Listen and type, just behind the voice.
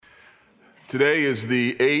Today is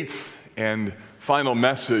the eighth and final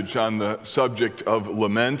message on the subject of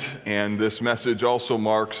lament, and this message also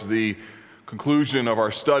marks the conclusion of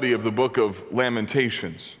our study of the book of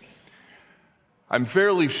Lamentations. I'm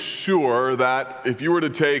fairly sure that if you were to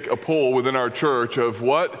take a poll within our church of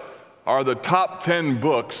what are the top 10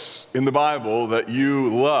 books in the Bible that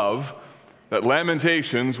you love, that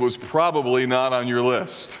Lamentations was probably not on your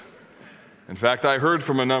list. In fact, I heard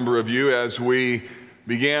from a number of you as we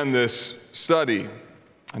began this study.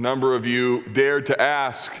 A number of you dared to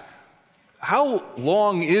ask, how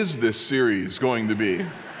long is this series going to be?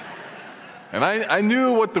 And I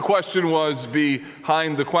knew what the question was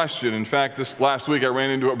behind the question. In fact, this last week I ran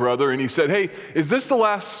into a brother and he said, "Hey, is this the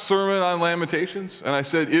last sermon on Lamentations?" And I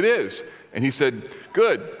said, "It is." And he said,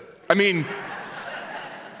 "Good. I mean,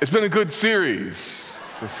 it's been a good series."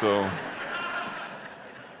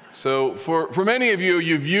 So for many of you,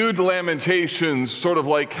 you viewed Lamentations sort of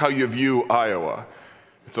like how you view Iowa.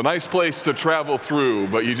 It's a nice place to travel through,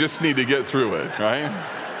 but you just need to get through it, right?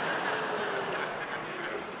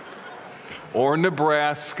 Or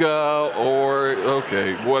Nebraska, or,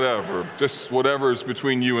 okay, whatever. Just whatever's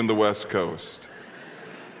between you and the West Coast.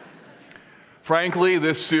 Frankly,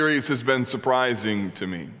 this series has been surprising to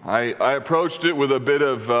me. I approached it with a bit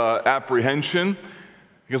of apprehension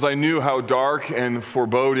because I knew how dark and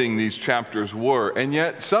foreboding these chapters were. And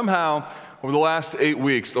yet, somehow, over the last 8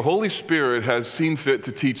 weeks, the Holy Spirit has seen fit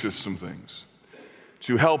to teach us some things,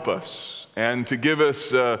 to help us, and to give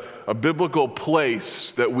us a biblical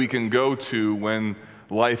place that we can go to when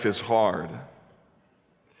life is hard.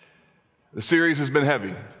 The series has been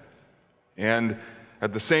heavy, and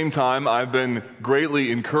at the same time, I've been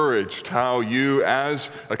greatly encouraged how you as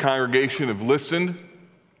a congregation have listened,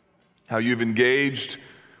 how you've engaged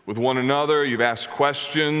with one another, you've asked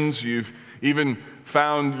questions, you've even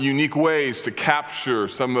found unique ways to capture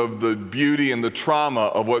some of the beauty and the trauma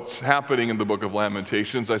of what's happening in the book of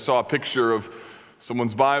Lamentations. I saw a picture of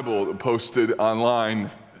someone's Bible posted online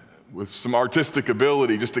with some artistic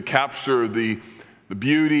ability just to capture the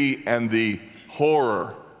beauty and the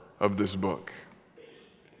horror of this book.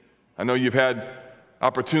 I know you've had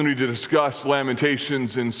opportunity to discuss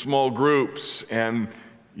Lamentations in small groups, and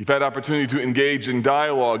you've had opportunity to engage in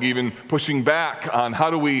dialogue, even pushing back on how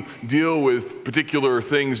do we deal with particular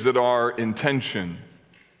things that are in tension.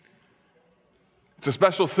 It's a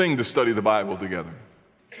special thing to study the Bible together.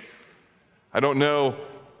 I don't know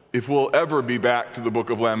if we'll ever be back to the book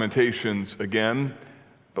of Lamentations again,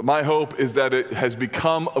 but my hope is that it has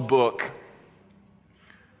become a book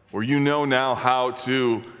where you know now how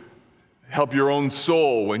to help your own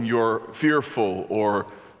soul when you're fearful or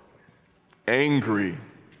angry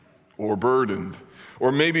or burdened.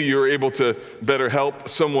 Or maybe you're able to better help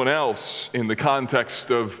someone else in the context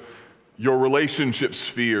of your relationship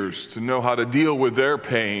spheres to know how to deal with their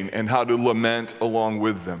pain and how to lament along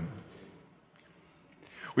with them.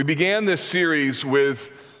 We began this series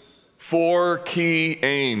with 4 key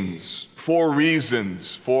aims, 4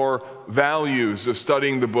 reasons, 4 values of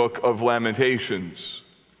studying the book of Lamentations.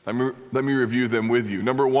 Let me review them with you.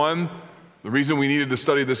 Number 1, the reason we needed to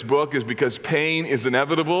study this book is because pain is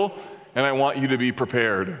inevitable, and I want you to be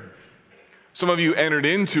prepared. Some of you entered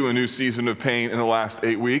into a new season of pain in the last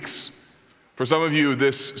 8 weeks. For some of you,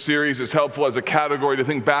 this series is helpful as a category to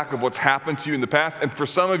think back of what's happened to you in the past, and for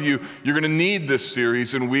some of you, you're going to need this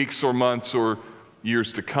series in weeks or months or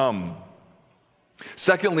years to come.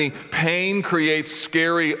 Secondly, pain creates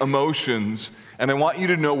scary emotions, and I want you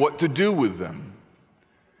to know what to do with them.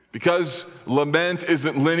 Because lament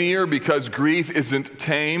isn't linear, because grief isn't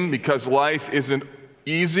tame, because life isn't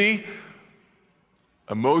easy,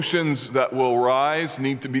 emotions that will rise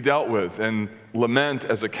need to be dealt with, and lament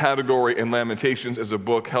as a category and Lamentations as a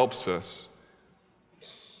book helps us.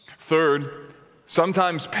 Third,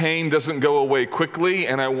 sometimes pain doesn't go away quickly,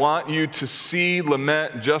 and I want you to see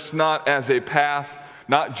lament not just as a path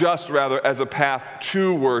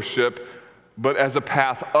to worship, but as a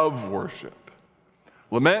path of worship.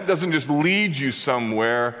 Lament doesn't just lead you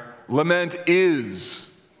somewhere, lament is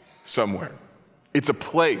somewhere. It's a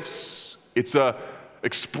place, it's an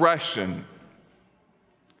expression.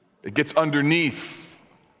 It gets underneath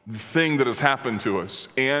the thing that has happened to us,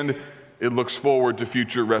 and it looks forward to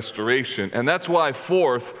future restoration. And that's why,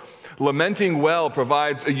 fourth, lamenting well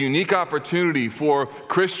provides a unique opportunity for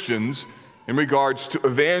Christians in regards to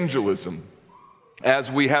evangelism.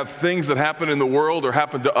 As we have things that happen in the world or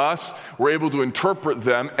happen to us, we're able to interpret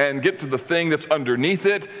them and get to the thing that's underneath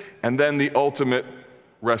it, and then the ultimate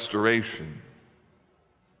restoration.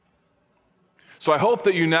 So I hope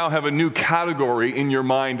that you now have a new category in your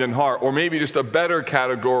mind and heart, or maybe just a better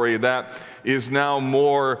category that is now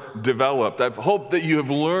more developed. I hope that you have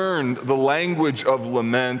learned the language of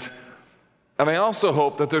lament. And I also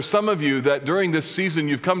hope that there's some of you that during this season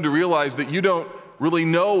you've come to realize that you don't really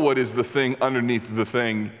know what is the thing underneath the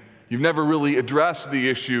thing. You've never really addressed the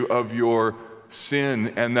issue of your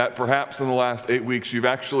sin, and that perhaps in the last 8 weeks you've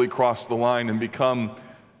actually crossed the line and become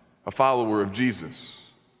a follower of Jesus.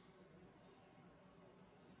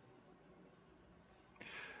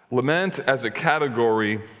 Lament as a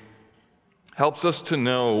category helps us to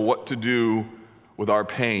know what to do with our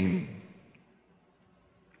pain.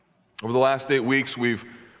 Over the last 8 weeks, we've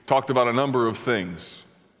talked about a number of things.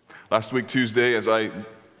 Last week, Tuesday, as I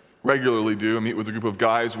regularly do, I meet with a group of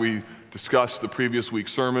guys. We discussed the previous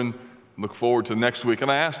week's sermon, look forward to next week,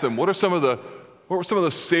 and I asked them, what were some of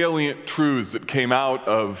the salient truths that came out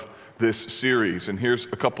of this series? And here's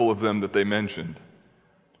a couple of them that they mentioned.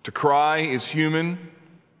 To cry is human,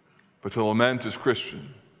 but to lament is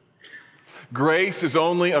Christian. Grace is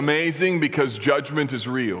only amazing because judgment is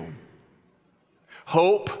real.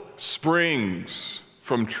 Hope springs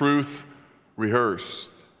from truth rehearsed.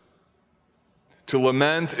 To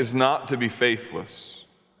lament is not to be faithless.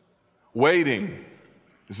 Waiting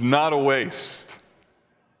is not a waste.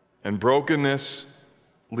 And brokenness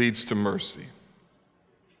leads to mercy.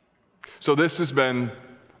 So this has been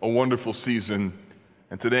a wonderful season.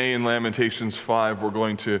 And today in Lamentations 5, we're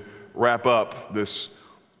going to wrap up this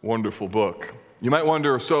wonderful book. You might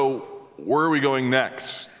wonder, so where are we going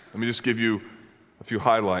next? Let me just give you a few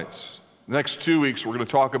highlights. The next 2 weeks, we're going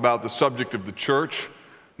to talk about the subject of the church.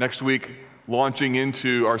 Next week, launching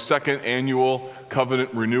into our second annual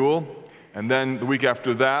covenant renewal. And then the week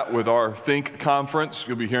after that, with our Think Conference,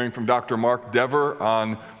 you'll be hearing from Dr. Mark Dever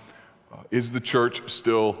on Is the Church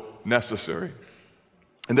Still Necessary?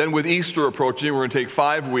 And then with Easter approaching, we're going to take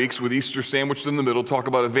 5 weeks with Easter sandwiched in the middle, talk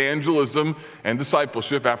about evangelism and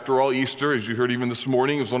discipleship. After all, Easter, as you heard even this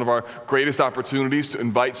morning, is one of our greatest opportunities to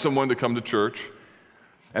invite someone to come to church.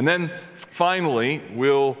 And then finally,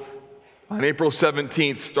 we'll, on April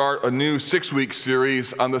 17th, start a new 6-week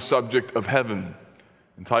series on the subject of heaven,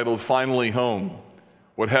 entitled Finally Home,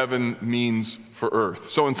 What Heaven Means for Earth.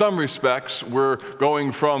 So in some respects, we're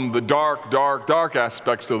going from the dark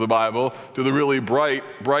aspects of the Bible to the really bright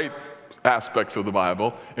aspects of the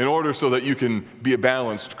Bible in order so that you can be a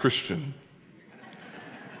balanced Christian.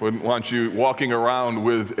 Wouldn't want you walking around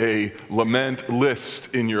with a lament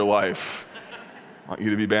list in your life. I want you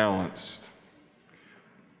to be balanced.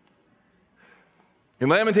 In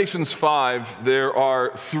Lamentations 5, there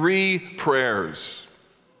are 3 prayers.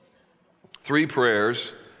 3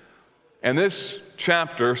 prayers. And this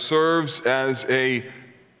chapter serves as a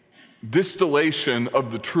distillation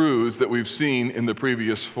of the truths that we've seen in the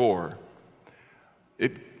previous 4.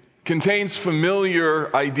 It contains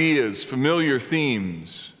familiar ideas, familiar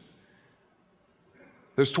themes.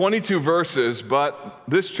 There's 22 verses, but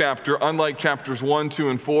this chapter, unlike chapters 1, 2,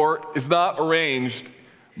 and 4, is not arranged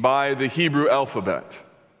by the Hebrew alphabet.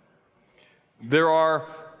 There are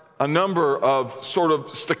a number of sort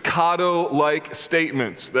of staccato-like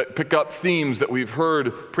statements that pick up themes that we've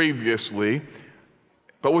heard previously.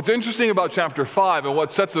 But what's interesting about chapter 5 and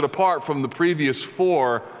what sets it apart from the previous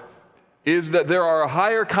 4 is that there are a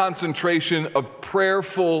higher concentration of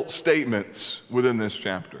prayerful statements within this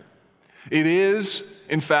chapter. It is,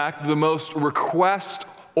 in fact, the most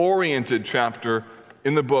request-oriented chapter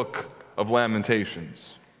in the book of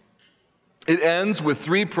Lamentations. It ends with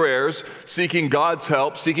 3 prayers seeking God's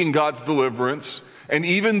help, seeking God's deliverance, and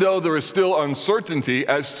even though there is still uncertainty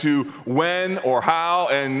as to when or how,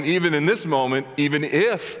 and even in this moment, even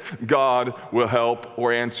if God will help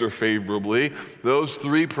or answer favorably, those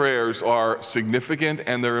 3 prayers are significant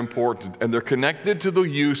and they're important, and they're connected to the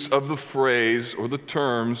use of the phrase or the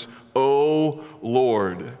terms, O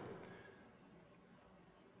Lord.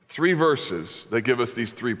 3 verses that give us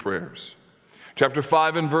these 3 prayers. Chapter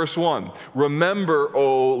 5 and verse 1, remember,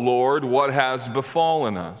 O Lord, what has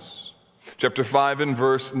befallen us. Chapter 5 and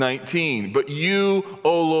verse 19, but you,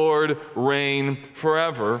 O Lord, reign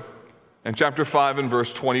forever. And chapter 5 and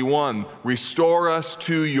verse 21, restore us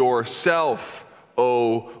to yourself,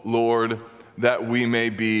 O Lord, that we may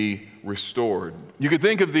be restored. You could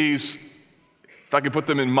think of these, if I could put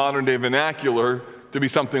them in modern day vernacular, to be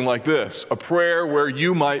something like this, a prayer where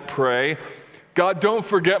you might pray, God, don't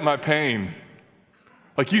forget my pain.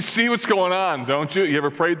 Like, you see what's going on, don't you? You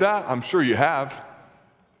ever prayed that? I'm sure you have.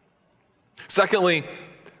 Secondly,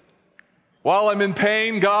 while I'm in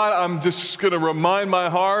pain, God, I'm just going to remind my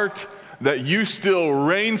heart that you still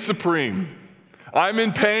reign supreme. I'm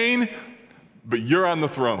in pain, but you're on the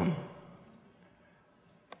throne.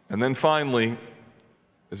 And then finally,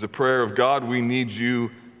 is a prayer of God, we need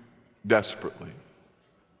you desperately.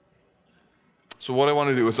 So what I want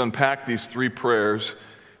to do is unpack these three prayers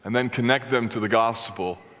and then connect them to the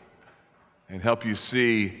gospel and help you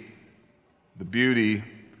see the beauty of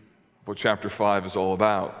what chapter 5 is all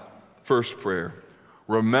about. First prayer,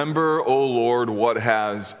 remember, O Lord, what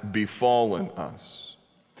has befallen us.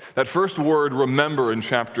 That first word, remember, in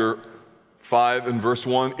chapter 5 and verse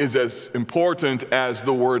 1 is as important as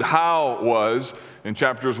the word how was in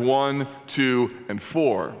chapters 1, 2, and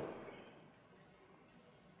 4.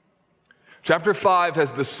 Chapter 5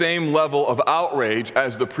 has the same level of outrage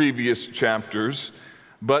as the previous chapters,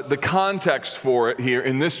 but the context for it here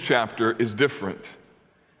in this chapter is different.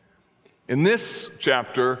 In this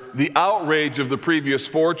chapter, the outrage of the previous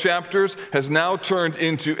 4 chapters has now turned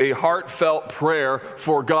into a heartfelt prayer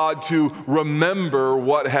for God to remember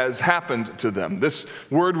what has happened to them. This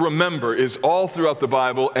word remember is all throughout the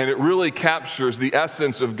Bible, and it really captures the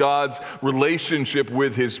essence of God's relationship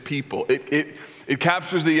with his people. It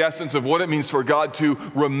captures the essence of what it means for God to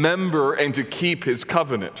remember and to keep his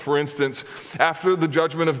covenant. For instance, after the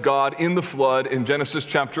judgment of God in the flood in Genesis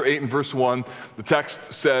chapter 8 and verse 1, the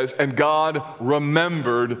text says, and God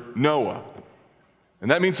remembered Noah.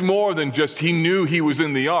 And that means more than just he knew he was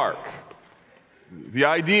in the ark. The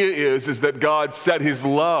idea is that God set his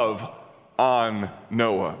love on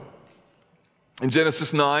Noah. In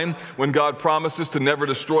Genesis 9, when God promises to never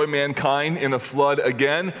destroy mankind in a flood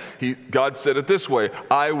again, God said it this way,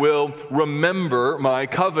 I will remember my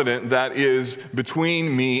covenant that is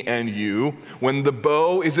between me and you. When the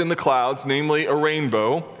bow is in the clouds, namely a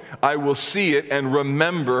rainbow, I will see it and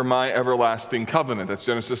remember my everlasting covenant. That's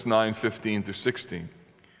Genesis 9, 15 through 16.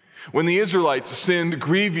 When the Israelites sinned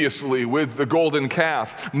grievously with the golden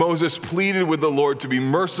calf, Moses pleaded with the Lord to be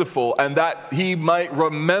merciful and that he might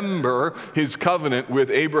remember his covenant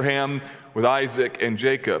with Abraham, with Isaac, and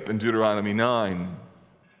Jacob in Deuteronomy 9.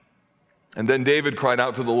 And then David cried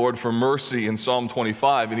out to the Lord for mercy in Psalm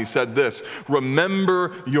 25, and he said this,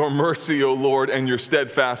 remember your mercy, O Lord, and your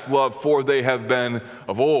steadfast love, for they have been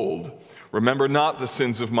of old. Remember not the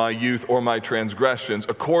sins of my youth or my transgressions.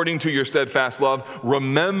 According to your steadfast love,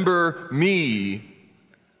 remember me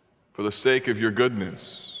for the sake of your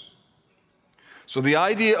goodness. So the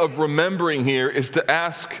idea of remembering here is to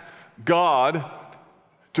ask God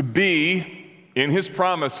to be, in his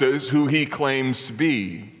promises, who he claims to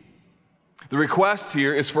be. The request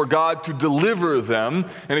here is for God to deliver them.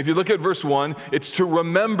 And if you look at verse 1, it's to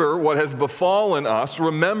remember what has befallen us.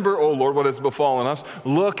 Remember, O Lord, what has befallen us.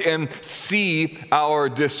 Look and see our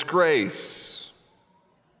disgrace.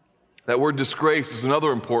 That word disgrace is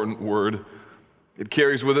another important word. It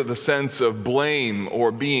carries with it the sense of blame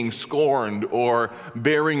or being scorned or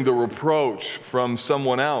bearing the reproach from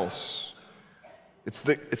someone else. It's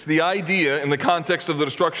the idea in the context of the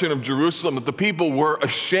destruction of Jerusalem that the people were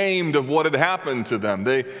ashamed of what had happened to them.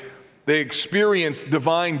 They experienced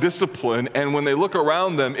divine discipline, and when they look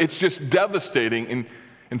around them, it's just devastating.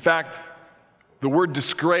 In fact, the word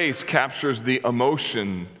disgrace captures the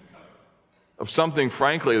emotion of something,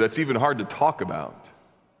 frankly, that's even hard to talk about.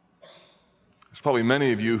 There's probably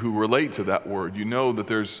many of you who relate to that word. You know that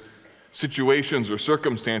there's situations or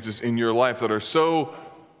circumstances in your life that are so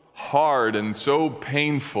hard and so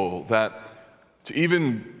painful that to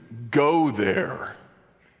even go there,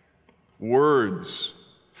 words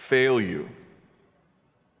fail you.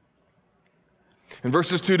 In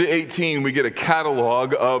verses 2 to 18, we get a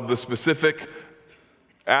catalog of the specific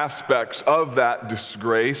aspects of that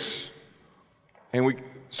disgrace, and we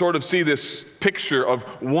sort of see this picture of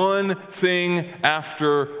one thing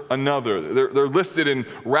after another. They're listed in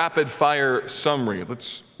rapid-fire summary.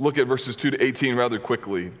 Let's look at verses 2 to 18 rather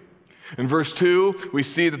quickly. In verse 2, we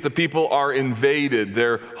see that the people are invaded.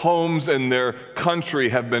 Their homes and their country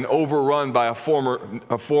have been overrun by a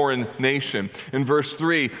foreign nation. In verse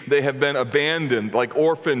 3, they have been abandoned like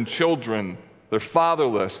orphaned children. They're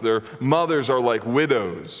fatherless. Their mothers are like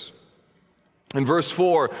widows. In verse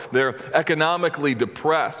 4, they're economically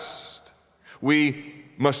depressed. We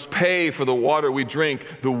must pay for the water we drink.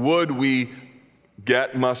 The wood we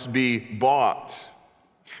get must be bought.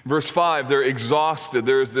 Verse 5, they're exhausted.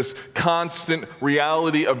 There is this constant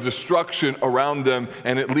reality of destruction around them,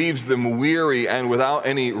 and it leaves them weary and without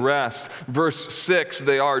any rest. Verse 6,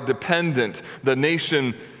 they are dependent. The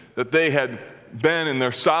nation that they had been in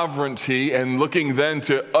their sovereignty and looking then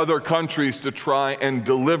to other countries to try and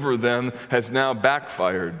deliver them has now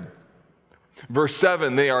backfired. Verse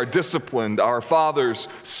 7, they are disciplined. Our fathers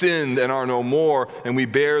sinned and are no more, and we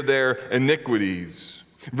bear their iniquities.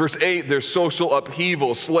 Verse 8, there's social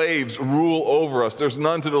upheaval. Slaves rule over us. There's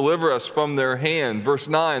none to deliver us from their hand. Verse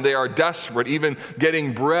 9, they are desperate. Even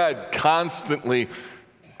getting bread constantly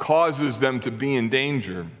causes them to be in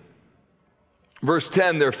danger. Verse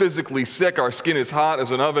 10, they're physically sick. Our skin is hot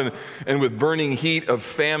as an oven and with burning heat of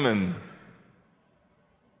famine.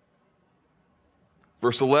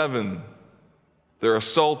 Verse 11, they're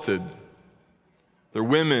assaulted. Their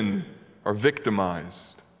women are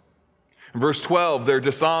victimized. In verse 12, they're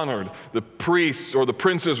dishonored. The priests, or the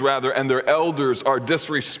princes rather, and their elders are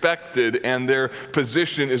disrespected, and their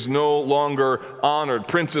position is no longer honored.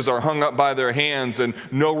 Princes are hung up by their hands, and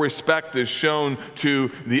no respect is shown to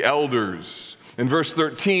the elders. In verse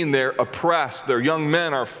 13, they're oppressed. Their young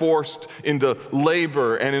men are forced into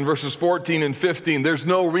labor. And in verses 14 and 15, there's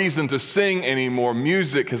no reason to sing anymore.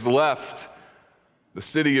 Music has left the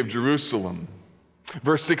city of Jerusalem.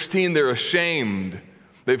 Verse 16, they're ashamed.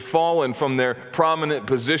 They've fallen from their prominent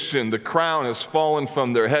position. The crown has fallen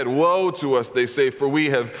from their head. Woe to us, they say, for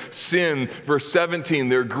we have sinned. Verse 17,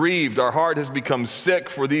 they're grieved. Our heart has become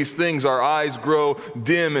sick for these things. Our eyes grow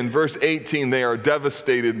dim. In verse 18, they are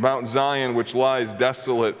devastated. Mount Zion, which lies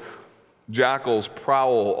desolate, jackals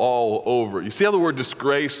prowl all over. You see how the word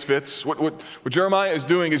disgraced fits? What Jeremiah is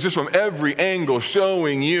doing is just from every angle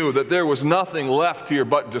showing you that there was nothing left here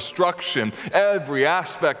but destruction. Every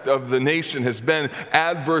aspect of the nation has been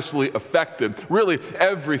adversely affected. Really,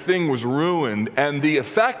 everything was ruined. And the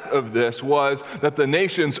effect of this was that the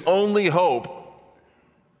nation's only hope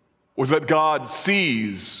was that God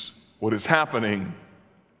sees what is happening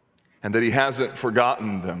and that He hasn't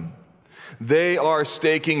forgotten them. They are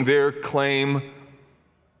staking their claim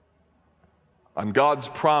on God's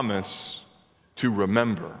promise to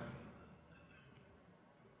remember.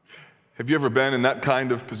 Have you ever been in that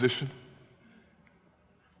kind of position?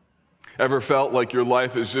 Ever felt like your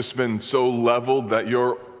life has just been so leveled that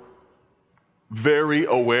you're very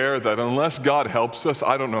aware that unless God helps us,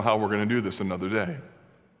 I don't know how we're going to do this another day?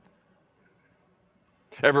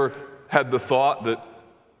 Ever had the thought that,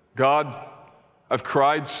 God, I've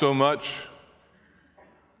cried so much,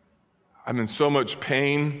 I'm in so much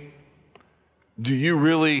pain. Do you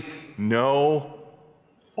really know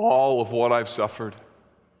all of what I've suffered?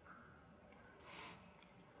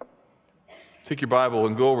 Take your Bible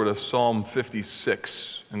and go over to Psalm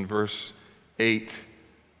 56 and verse 8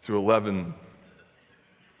 through 11.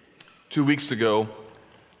 2 weeks ago,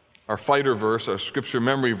 our fighter verse, our scripture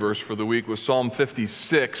memory verse for the week was Psalm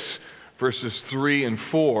 56, verses 3 and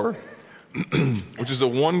 4, which is a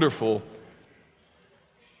wonderful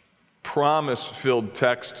promise-filled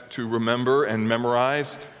text to remember and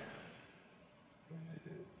memorize.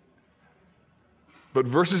 But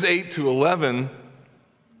verses 8 to 11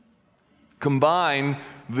 combine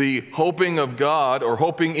the hoping of God or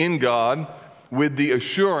hoping in God with the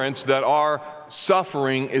assurance that our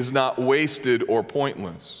suffering is not wasted or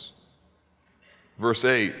pointless. Verse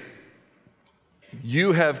 8,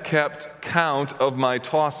 you have kept count of my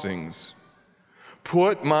tossings.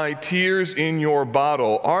 Put my tears in your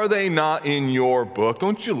bottle. Are they not in your book?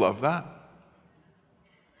 Don't you love that?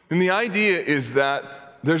 And the idea is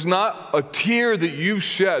that there's not a tear that you've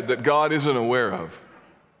shed that God isn't aware of.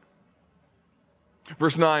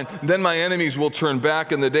 Verse 9, then my enemies will turn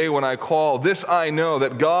back in the day when I call. This I know,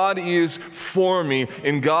 that God is for me.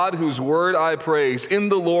 In God whose word I praise. In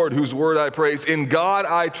the Lord whose word I praise. In God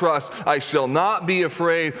I trust. I shall not be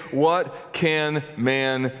afraid. What can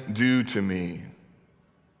man do to me?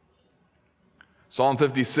 Psalm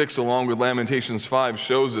 56, along with Lamentations 5,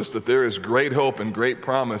 shows us that there is great hope and great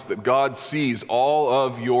promise that God sees all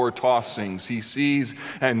of your tossings. He sees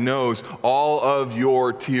and knows all of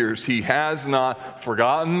your tears. He has not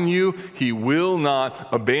forgotten you. He will not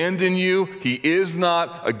abandon you. He is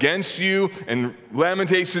not against you. And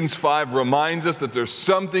Lamentations 5 reminds us that there's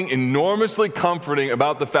something enormously comforting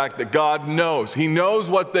about the fact that God knows. He knows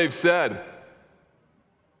what they've said.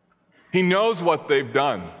 He knows what they've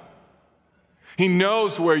done. He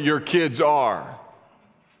knows where your kids are.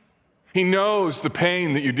 He knows the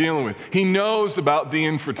pain that you're dealing with. He knows about the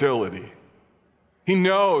infertility. He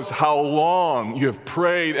knows how long you have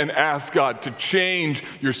prayed and asked God to change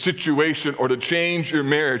your situation or to change your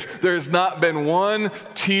marriage. There has not been one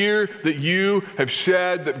tear that you have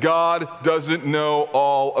shed that God doesn't know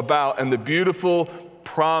all about. And the beautiful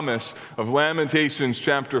promise of Lamentations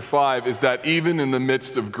chapter 5 is that even in the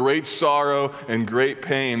midst of great sorrow and great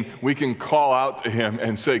pain, we can call out to Him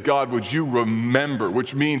and say, God, would you remember?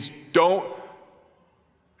 Which means don't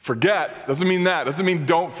forget. Doesn't mean that. Doesn't mean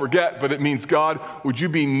don't forget, but it means, God, would you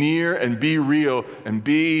be near and be real and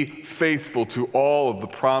be faithful to all of the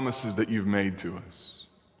promises that you've made to us?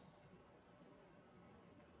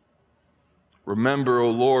 Remember, O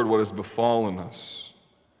Lord, what has befallen us.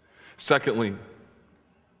 Secondly,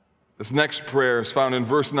 this next prayer is found in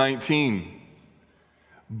verse 19.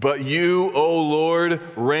 But you, O Lord,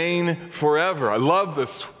 reign forever. I love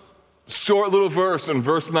this short little verse in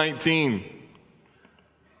verse 19.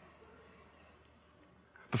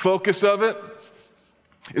 The focus of it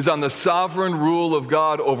is on the sovereign rule of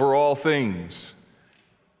God over all things.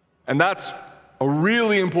 And that's a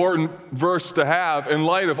really important verse to have in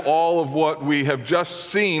light of all of what we have just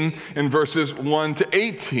seen in verses 1 to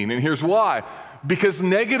 18. And here's why. Because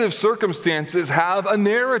negative circumstances have a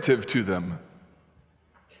narrative to them.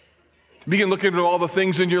 Begin looking at all the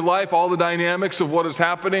things in your life, all the dynamics of what is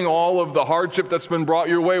happening, all of the hardship that's been brought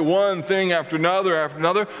your way, one thing after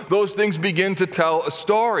another. Those things begin to tell a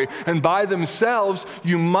story. And by themselves,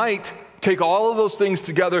 you might take all of those things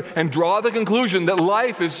together and draw the conclusion that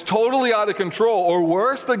life is totally out of control, or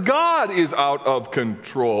worse, that God is out of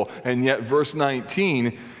control. And yet, verse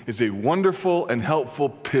 19 is a wonderful and helpful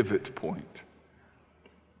pivot point.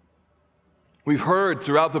 We've heard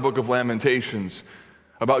throughout the book of Lamentations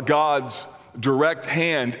about God's direct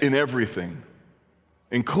hand in everything,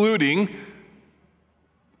 including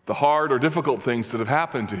the hard or difficult things that have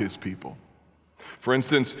happened to his people. For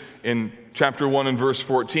instance, in chapter 1 and verse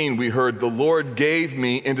 14, we heard, "The Lord gave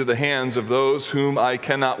me into the hands of those whom I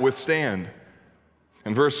cannot withstand."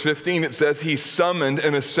 In verse 15, it says, "He summoned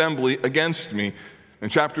an assembly against me." In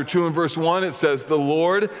chapter 2 and verse 1, it says, "The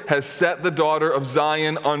Lord has set the daughter of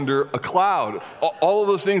Zion under a cloud." All of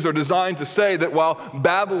those things are designed to say that while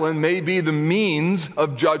Babylon may be the means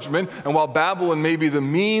of judgment, and while Babylon may be the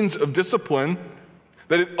means of discipline,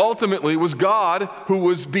 that it ultimately was God who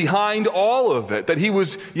was behind all of it. That he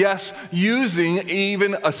was, yes, using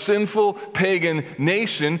even a sinful pagan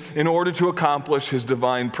nation in order to accomplish his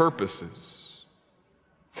divine purposes.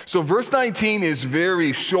 So verse 19 is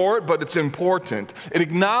very short, but it's important. It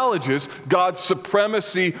acknowledges God's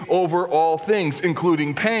supremacy over all things,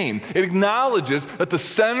 including pain. It acknowledges that the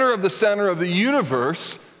center of the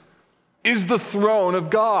universe is the throne of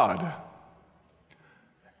God.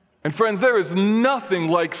 And friends, there is nothing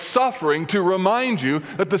like suffering to remind you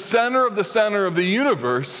that the center of the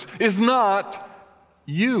universe is not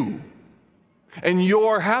you and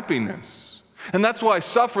your happiness. And that's why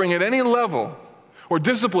suffering at any level, or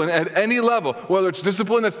discipline at any level, whether it's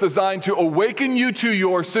discipline that's designed to awaken you to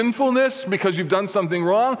your sinfulness because you've done something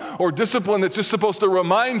wrong, or discipline that's just supposed to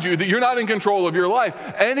remind you that you're not in control of your life.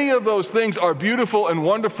 Any of those things are beautiful and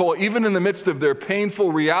wonderful, even in the midst of their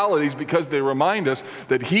painful realities, because they remind us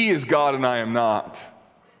that He is God and I am not.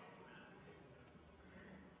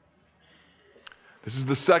 This is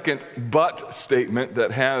the second but statement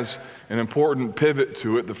that has an important pivot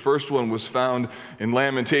to it. The first one was found in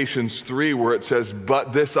Lamentations 3, where it says,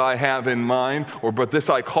 "But this I have in mind," or "But this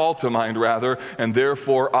I call to mind, rather, and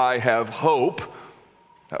therefore I have hope."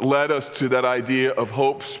 That led us to that idea of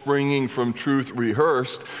hope springing from truth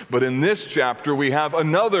rehearsed. But in this chapter, we have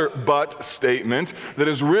another but statement that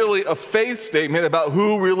is really a faith statement about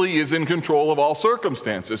who really is in control of all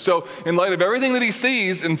circumstances. So in light of everything that he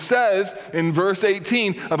sees and says in verse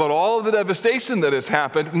 18 about all of the devastation that has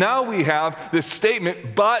happened, now we have this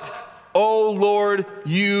statement, "But, O Lord,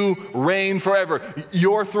 you reign forever.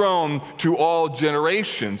 Your throne to all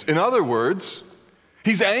generations." In other words,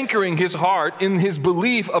 he's anchoring his heart in his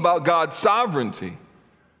belief about God's sovereignty.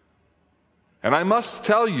 And I must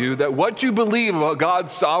tell you that what you believe about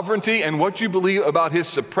God's sovereignty and what you believe about his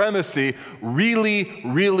supremacy really,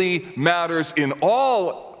 really matters in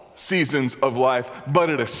all seasons of life, but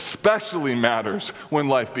it especially matters when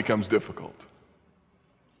life becomes difficult.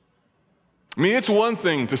 I mean, it's one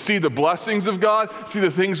thing to see the blessings of God, see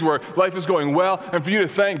the things where life is going well, and for you to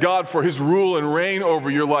thank God for his rule and reign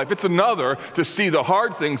over your life. It's another to see the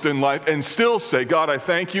hard things in life and still say, "God, I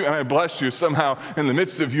thank you and I bless you somehow in the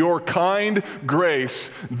midst of your kind grace.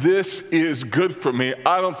 This is good for me.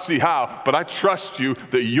 I don't see how, but I trust you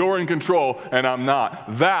that you're in control and I'm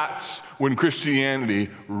not." That's when Christianity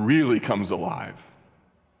really comes alive.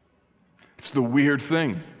 It's the weird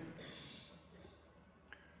thing.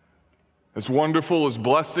 As wonderful as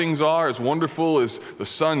blessings are, as wonderful as the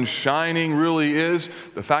sun shining really is,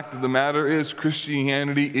 the fact of the matter is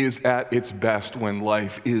Christianity is at its best when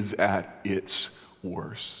life is at its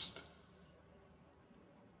worst.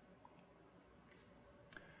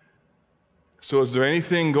 So is there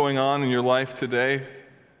anything going on in your life today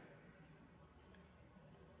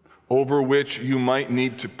over which you might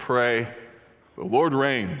need to pray, "The Lord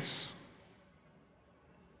reigns"?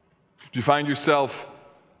 Do you find yourself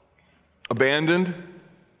abandoned,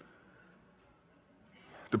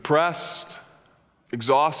 depressed,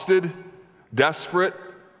 exhausted, desperate,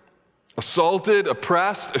 Assaulted,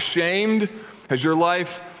 oppressed, ashamed? Has your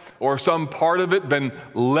life or some part of it been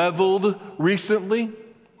leveled recently?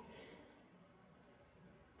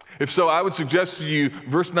 If so, I would suggest to you,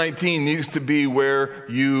 verse 19 needs to be where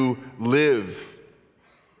you live.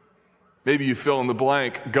 Maybe you fill in the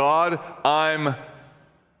blank. God, I'm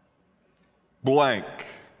blank,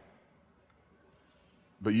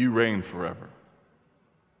 but you reign forever.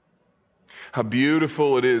 How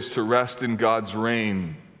beautiful it is to rest in God's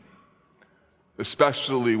reign,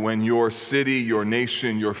 especially when your city, your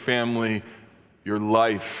nation, your family, your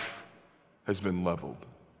life has been leveled.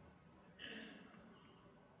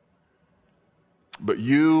 But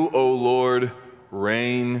you, O Lord,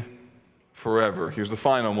 reign forever. Here's the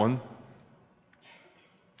final one.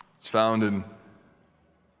 It's found in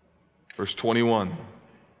verse 21.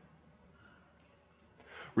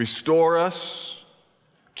 Restore us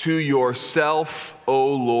to yourself,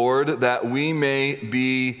 O Lord, that we may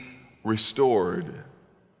be restored.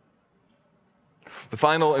 The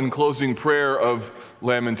final and closing prayer of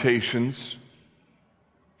Lamentations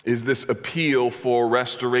is this appeal for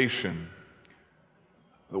restoration.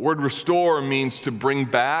 The word restore means to bring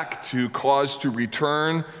back, to cause to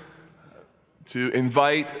return, to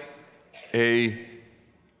invite a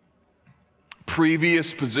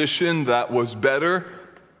previous position that was better.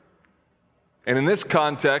 And in this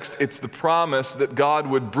context, it's the promise that God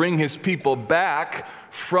would bring his people back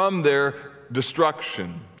from their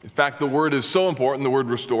destruction. In fact, the word is so important, the word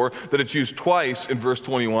restore, that it's used twice in verse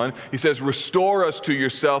 21. He says, restore us to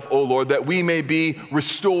yourself, O Lord, that we may be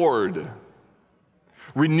restored.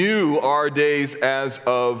 Renew our days as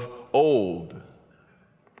of old.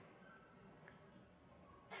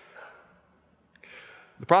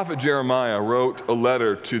 The prophet Jeremiah wrote a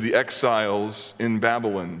letter to the exiles in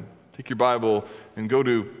Babylon. Take your Bible and go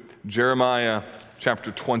to Jeremiah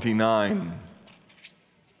chapter 29.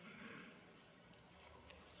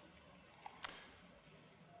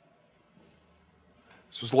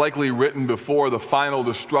 This was likely written before the final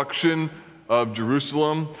destruction of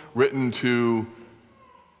Jerusalem, written to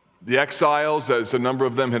the exiles, as a number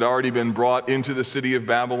of them had already been brought into the city of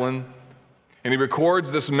Babylon. And he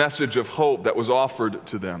records this message of hope that was offered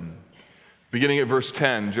to them. Beginning at verse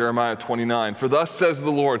 10, Jeremiah 29. For thus says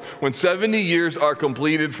the Lord, when 70 years are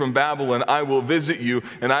completed from Babylon, I will visit you,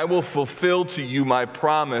 and I will fulfill to you my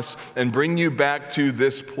promise and bring you back to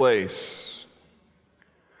this place.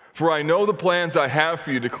 For I know the plans I have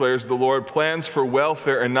for you, declares the Lord, plans for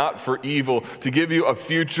welfare and not for evil, to give you a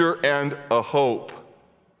future and a hope.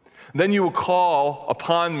 Then you will call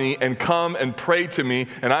upon me and come and pray to me,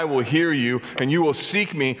 and I will hear you, and you will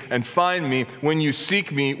seek me and find me when you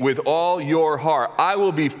seek me with all your heart. I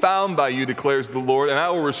will be found by you, declares the Lord, and I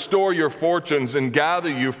will restore your fortunes and gather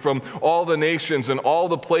you from all the nations and all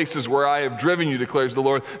the places where I have driven you, declares the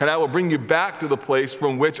Lord, and I will bring you back to the place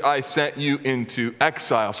from which I sent you into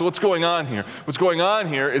exile. So what's going on here? What's going on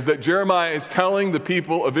here is that Jeremiah is telling the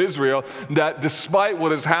people of Israel that despite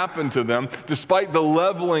what has happened to them, despite the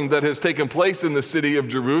leveling that has taken place in the city of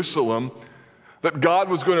Jerusalem, that God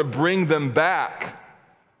was going to bring them back.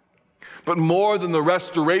 But more than the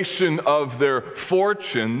restoration of their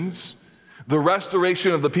fortunes, the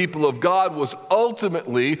restoration of the people of God was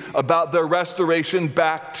ultimately about their restoration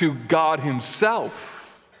back to God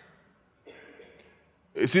himself.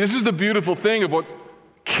 You see, this is the beautiful thing of what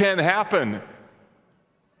can happen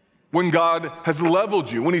when God has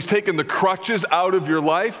leveled you, when he's taken the crutches out of your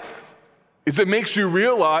life, is it makes you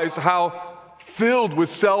realize how filled with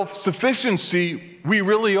self-sufficiency we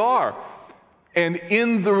really are. And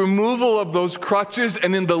in the removal of those crutches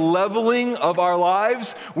and in the leveling of our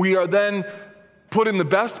lives, we are then put in the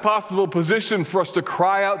best possible position for us to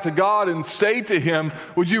cry out to God and say to him,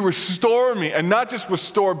 would you restore me? And not just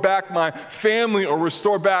restore back my family or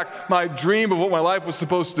restore back my dream of what my life was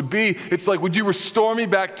supposed to be. It's like, would you restore me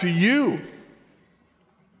back to you?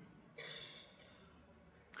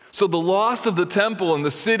 So the loss of the temple and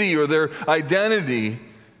the city or their identity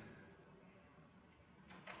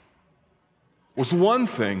was one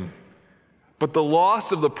thing, but the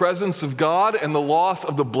loss of the presence of God and the loss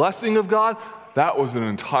of the blessing of God, that was an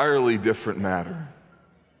entirely different matter.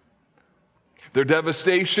 Their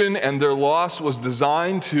devastation and their loss was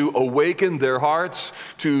designed to awaken their hearts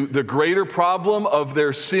to the greater problem of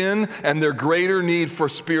their sin and their greater need for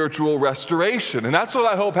spiritual restoration. And that's what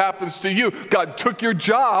I hope happens to you. God took your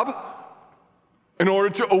job in order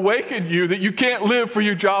to awaken you that you can't live for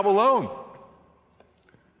your job alone.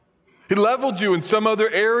 He leveled you in some other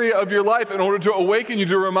area of your life in order to awaken you,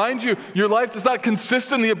 to remind you your life does not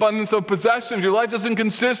consist in the abundance of possessions. Your life doesn't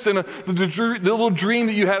consist in the little dream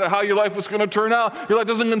that you had of how your life was going to turn out. Your life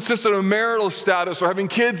doesn't consist in a marital status or having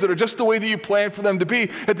kids that are just the way that you planned for them to be.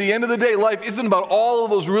 At the end of the day, life isn't about all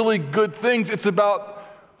of those really good things. It's about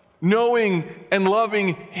knowing and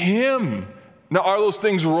loving Him. Now, are those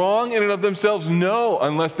things wrong in and of themselves? No,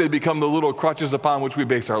 unless they become the little crutches upon which we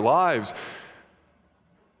base our lives.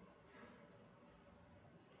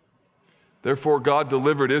 Therefore, God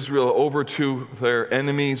delivered Israel over to their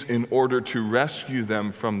enemies in order to rescue them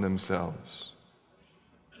from themselves.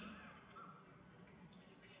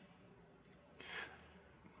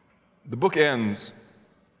 The book ends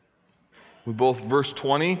with both verse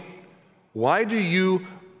 20, "Why do you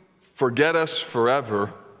forget us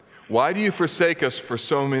forever? Why do you forsake us for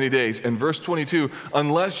so many days?" And verse 22,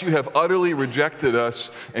 "Unless you have utterly rejected us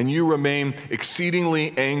and you remain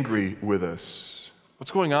exceedingly angry with us." What's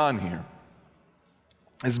going on here?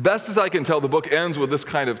 As best as I can tell, the book ends with this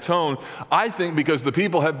kind of tone, I think because the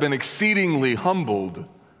people have been exceedingly humbled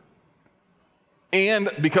and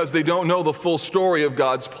because they don't know the full story of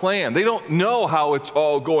God's plan. They don't know how it's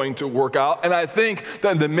all going to work out. And I think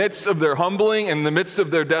that in the midst of their humbling, in the midst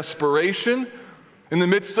of their desperation, in the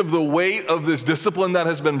midst of the weight of this discipline that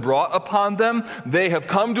has been brought upon them, they have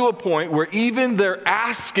come to a point where even their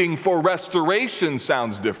asking for restoration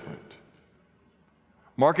sounds different.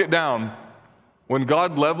 Mark it down. When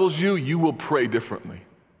God levels you, you will pray differently.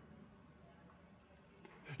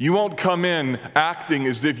 You won't come in acting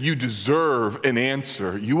as if you deserve an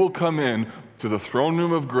answer. You will come in to the throne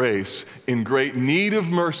room of grace in great need of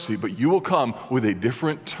mercy, but you will come with a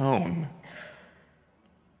different tone.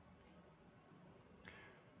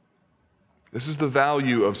 This is the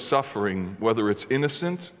value of suffering, whether it's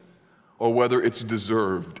innocent or whether it's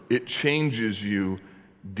deserved. It changes you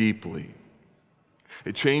deeply.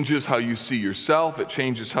 It changes how you see yourself. It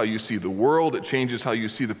changes how you see the world. It changes how you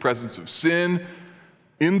see the presence of sin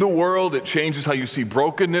in the world. It changes how you see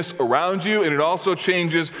brokenness around you. And it also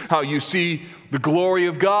changes how you see the glory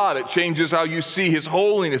of God. It changes how you see His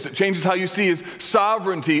holiness. It changes how you see His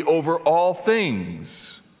sovereignty over all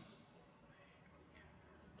things.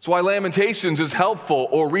 That's why Lamentations is helpful,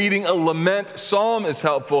 or reading a lament psalm is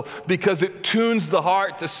helpful, because it tunes the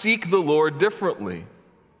heart to seek the Lord differently.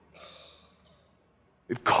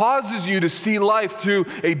 It causes you to see life through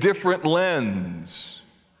a different lens,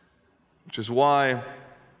 which is why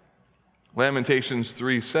Lamentations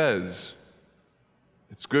 3 says,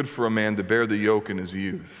 it's good for a man to bear the yoke in his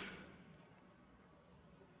youth.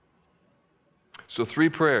 So 3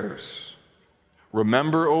 prayers.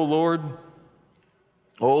 Remember, O Lord,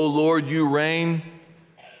 you reign,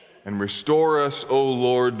 and restore us, O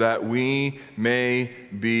Lord, that we may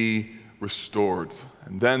be restored.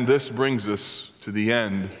 And then this brings us to the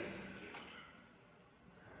end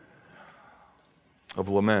of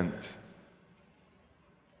lament.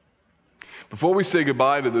 Before we say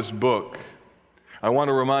goodbye to this book, I want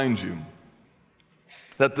to remind you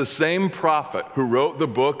that the same prophet who wrote the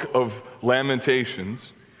book of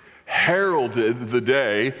Lamentations heralded the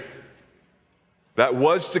day that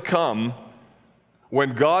was to come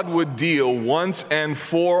when God would deal once and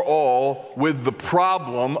for all with the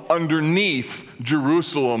problem underneath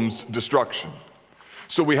Jerusalem's destruction.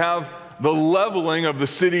 So we have the leveling of the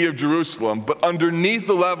city of Jerusalem, but underneath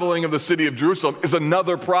the leveling of the city of Jerusalem is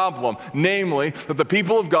another problem, namely that the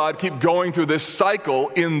people of God keep going through this cycle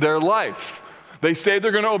in their life. They say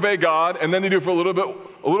they're going to obey God, and then they do for a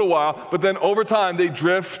little while, but then over time they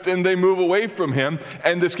drift and they move away from Him,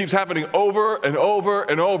 and this keeps happening over and over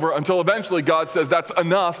and over until eventually God says that's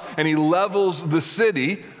enough, and He levels the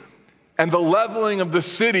city. And the leveling of the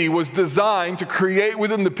city was designed to create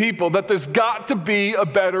within the people that there's got to be a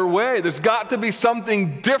better way. There's got to be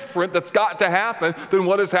something different that's got to happen than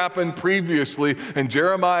what has happened previously. And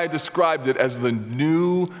Jeremiah described it as the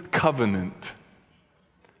new covenant.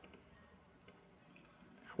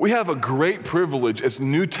 We have a great privilege as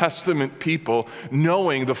New Testament people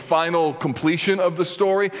knowing the final completion of the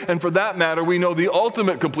story, and for that matter, we know the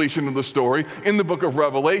ultimate completion of the story in the book of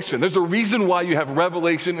Revelation. There's a reason why you have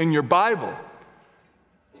Revelation in your Bible.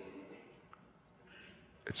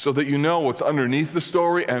 It's so that you know what's underneath the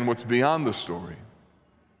story and what's beyond the story.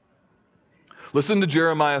 Listen to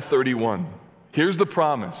Jeremiah 31. Here's the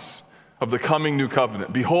promise of the coming new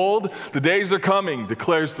covenant. Behold, the days are coming,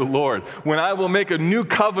 declares the Lord, when I will make a new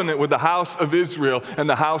covenant with the house of Israel and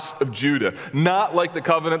the house of Judah, not like the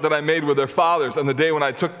covenant that I made with their fathers on the day when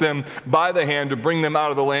I took them by the hand to bring them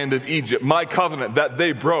out of the land of Egypt, my covenant that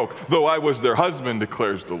they broke, though I was their husband,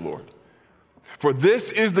 declares the Lord. For this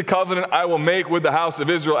is the covenant I will make with the house of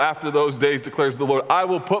Israel after those days, declares the Lord. I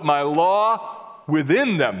will put my law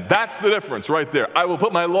within them. That's the difference right there. I will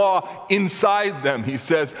put my law inside them, he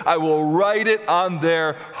says. I will write it on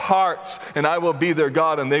their hearts, and I will be their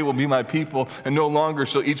God, and they will be my people. And no longer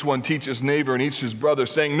shall each one teach his neighbor and each his brother,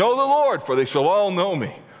 saying, Know the Lord, for they shall all know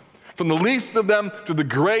me. From the least of them to the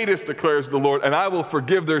greatest, declares the Lord, and I will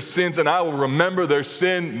forgive their sins, and I will remember their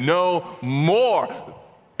sin no more.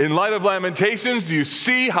 In light of Lamentations, do you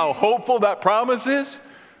see how hopeful that promise is?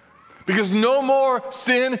 Because no more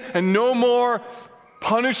sin and no more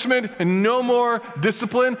punishment and no more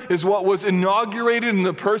discipline is what was inaugurated in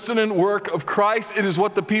the person and work of Christ. It is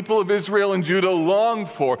what the people of Israel and Judah longed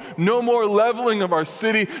for. No more leveling of our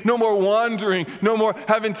city, no more wandering, no more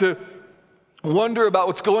having to wonder about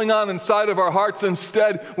what's going on inside of our hearts.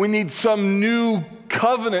 Instead, we need some new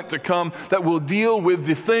covenant to come that will deal with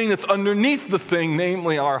the thing that's underneath the thing,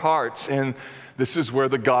 namely our hearts. And this is where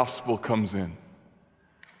the gospel comes in.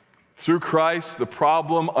 Through Christ, the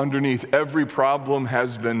problem underneath every problem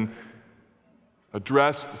has been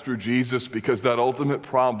addressed through Jesus, because that ultimate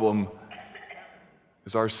problem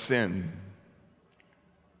is our sin.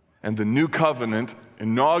 And the new covenant,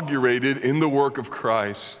 inaugurated in the work of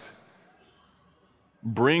Christ,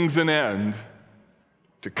 brings an end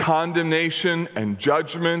to condemnation and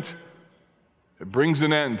judgment. It brings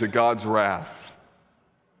an end to God's wrath.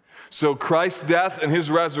 So Christ's death and his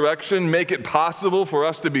resurrection make it possible for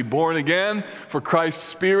us to be born again, for Christ's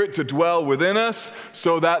Spirit to dwell within us,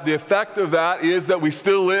 so that the effect of that is that we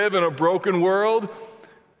still live in a broken world.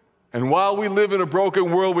 And while we live in a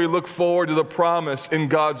broken world, we look forward to the promise in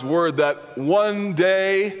God's Word that one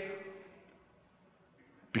day,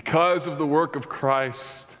 because of the work of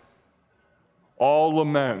Christ, all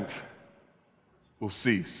lament will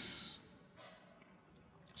cease.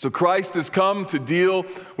 So Christ has come to deal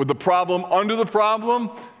with the problem under the problem,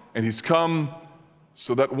 and he's come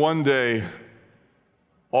so that one day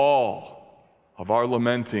all of our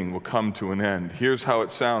lamenting will come to an end. Here's how it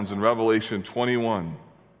sounds in Revelation 21.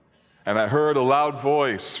 And I heard a loud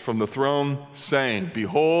voice from the throne saying,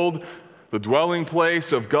 Behold, the dwelling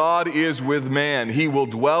place of God is with man. He will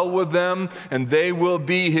dwell with them, and they will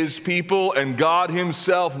be his people, and God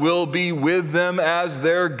himself will be with them as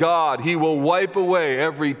their God. He will wipe away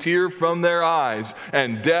every tear from their eyes,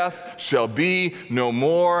 and death shall be no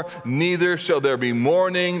more. Neither shall there be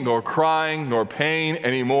mourning, nor crying, nor pain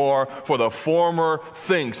anymore, for the former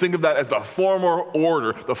things. Think of that as the former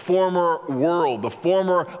order, the former world, the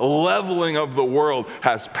former leveling of the world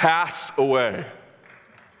has passed away.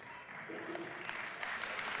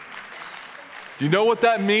 Do you know what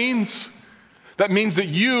that means? That means that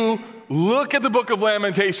you look at the book of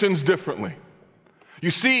Lamentations differently. You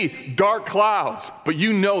see dark clouds, but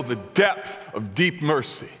you know the depth of deep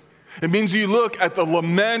mercy. It means you look at the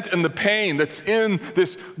lament and the pain that's in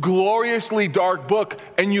this gloriously dark book,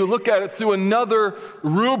 and you look at it through another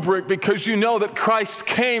rubric, because you know that Christ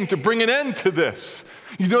came to bring an end to this.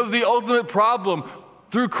 You know that the ultimate problem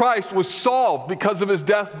through Christ was solved because of his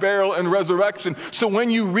death, burial, and resurrection. So when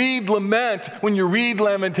you read lament, when you read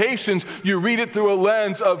Lamentations, you read it through a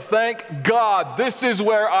lens of, thank God, this is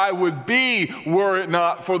where I would be were it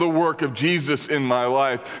not for the work of Jesus in my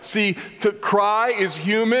life. See, to cry is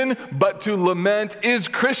human, but to lament is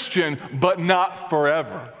Christian, but not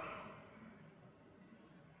forever.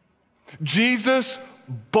 Jesus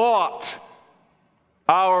bought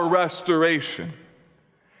our restoration.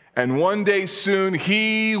 And one day soon,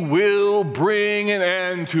 he will bring an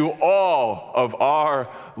end to all of our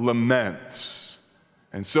laments.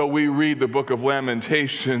 And so we read the book of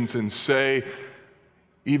Lamentations and say,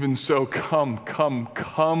 even so, come, come,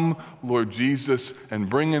 come, Lord Jesus, and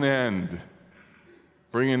bring an end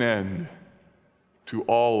to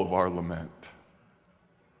all of our lament.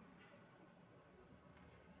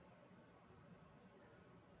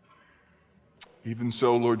 Even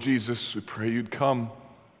so, Lord Jesus, we pray you'd come.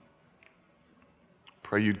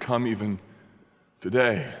 Pray you'd come even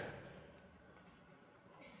today.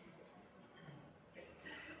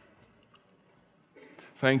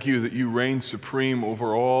 Thank you that you reign supreme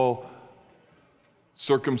over all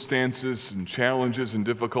circumstances and challenges and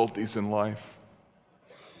difficulties in life.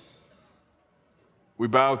 We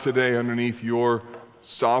bow today underneath your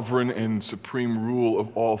sovereign and supreme rule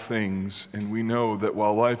of all things, and we know that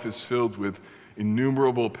while life is filled with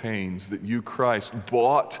innumerable pains, that you, Christ,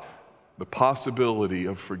 bought the possibility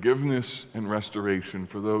of forgiveness and restoration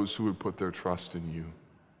for those who would put their trust in you.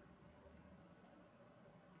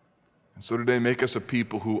 And so today, make us a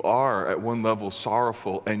people who are at one level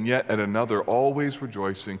sorrowful and yet at another always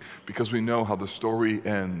rejoicing, because we know how the story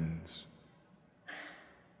ends.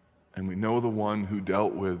 and we know the one who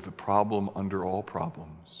dealt with the problem under all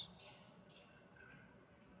problems.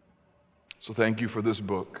 So thank you for this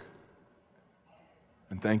book,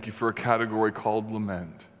 and thank you for a category called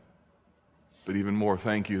lament. But even more,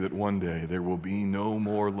 thank you that one day there will be no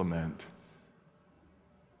more lament,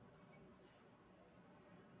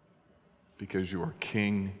 because you are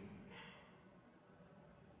King,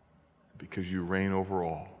 because you reign over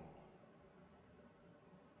all.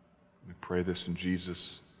 We pray this in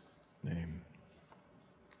Jesus' name.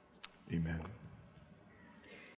 Amen.